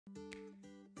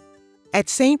At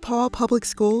St. Paul Public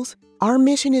Schools, our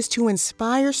mission is to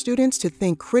inspire students to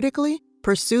think critically,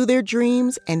 pursue their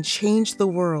dreams, and change the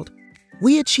world.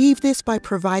 We achieve this by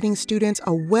providing students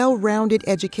a well-rounded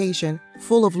education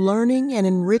full of learning and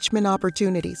enrichment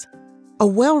opportunities. A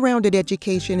well-rounded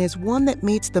education is one that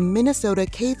meets the Minnesota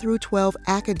K-12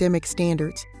 academic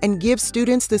standards and gives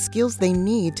students the skills they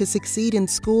need to succeed in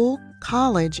school,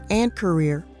 college, and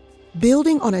career.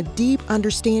 Building on a deep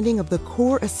understanding of the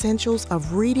core essentials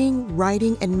of reading,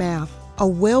 writing, and math, a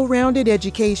well-rounded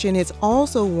education is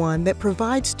also one that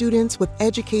provides students with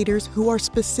educators who are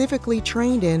specifically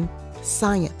trained in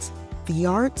science, the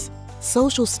arts,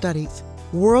 social studies,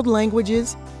 world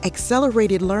languages,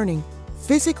 accelerated learning,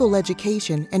 physical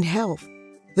education, and health.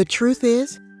 The truth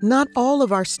is, not all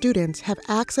of our students have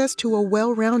access to a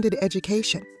well-rounded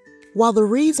education. While the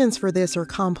reasons for this are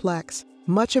complex,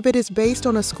 much of it is based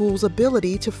on a school's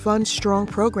ability to fund strong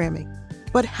programming.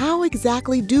 But how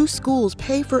exactly do schools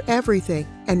pay for everything,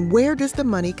 and where does the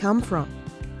money come from?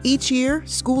 Each year,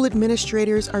 school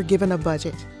administrators are given a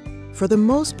budget. For the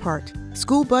most part,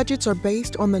 school budgets are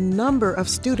based on the number of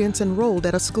students enrolled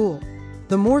at a school.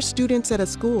 The more students at a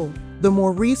school, the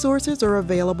more resources are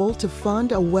available to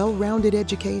fund a well-rounded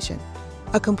education.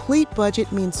 A complete budget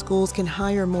means schools can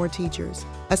hire more teachers,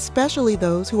 especially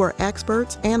those who are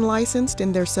experts and licensed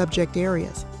in their subject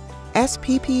areas.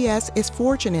 SPPS is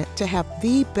fortunate to have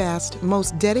the best,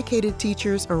 most dedicated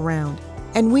teachers around,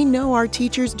 and we know our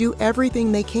teachers do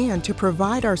everything they can to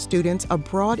provide our students a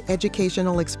broad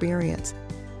educational experience.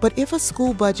 But if a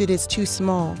school budget is too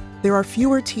small, there are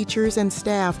fewer teachers and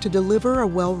staff to deliver a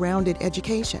well-rounded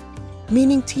education,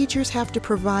 meaning teachers have to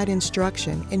provide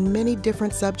instruction in many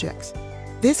different subjects.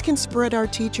 This can spread our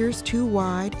teachers too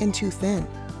wide and too thin.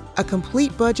 A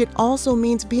complete budget also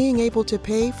means being able to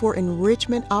pay for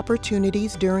enrichment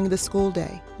opportunities during the school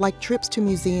day, like trips to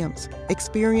museums,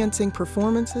 experiencing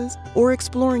performances, or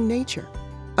exploring nature.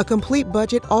 A complete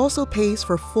budget also pays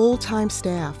for full-time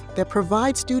staff that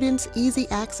provide students easy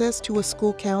access to a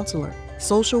school counselor,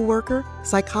 social worker,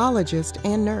 psychologist,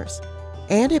 and nurse.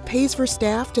 And it pays for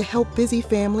staff to help busy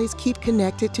families keep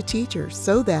connected to teachers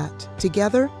so that,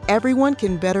 together, everyone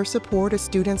can better support a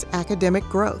student's academic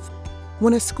growth.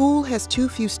 When a school has too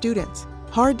few students,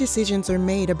 hard decisions are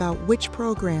made about which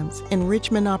programs,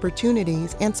 enrichment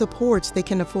opportunities, and supports they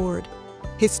can afford.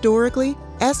 Historically,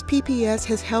 SPPS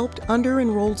has helped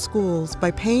under-enrolled schools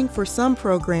by paying for some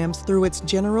programs through its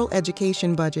general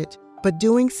education budget, but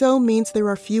doing so means there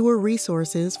are fewer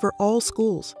resources for all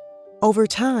schools. Over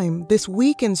time, this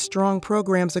weakens strong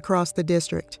programs across the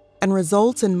district and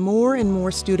results in more and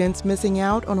more students missing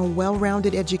out on a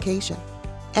well-rounded education.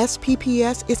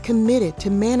 SPPS is committed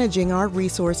to managing our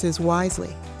resources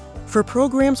wisely. For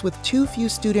programs with too few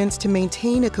students to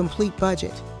maintain a complete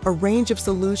budget, a range of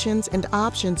solutions and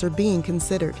options are being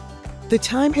considered. The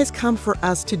time has come for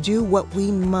us to do what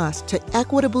we must to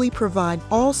equitably provide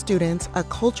all students a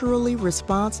culturally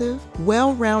responsive,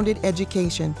 well-rounded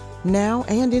education now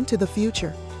and into the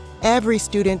future. Every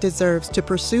student deserves to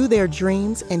pursue their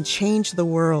dreams and change the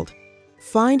world.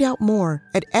 Find out more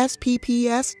at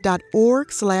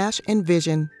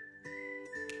spps.org/envision.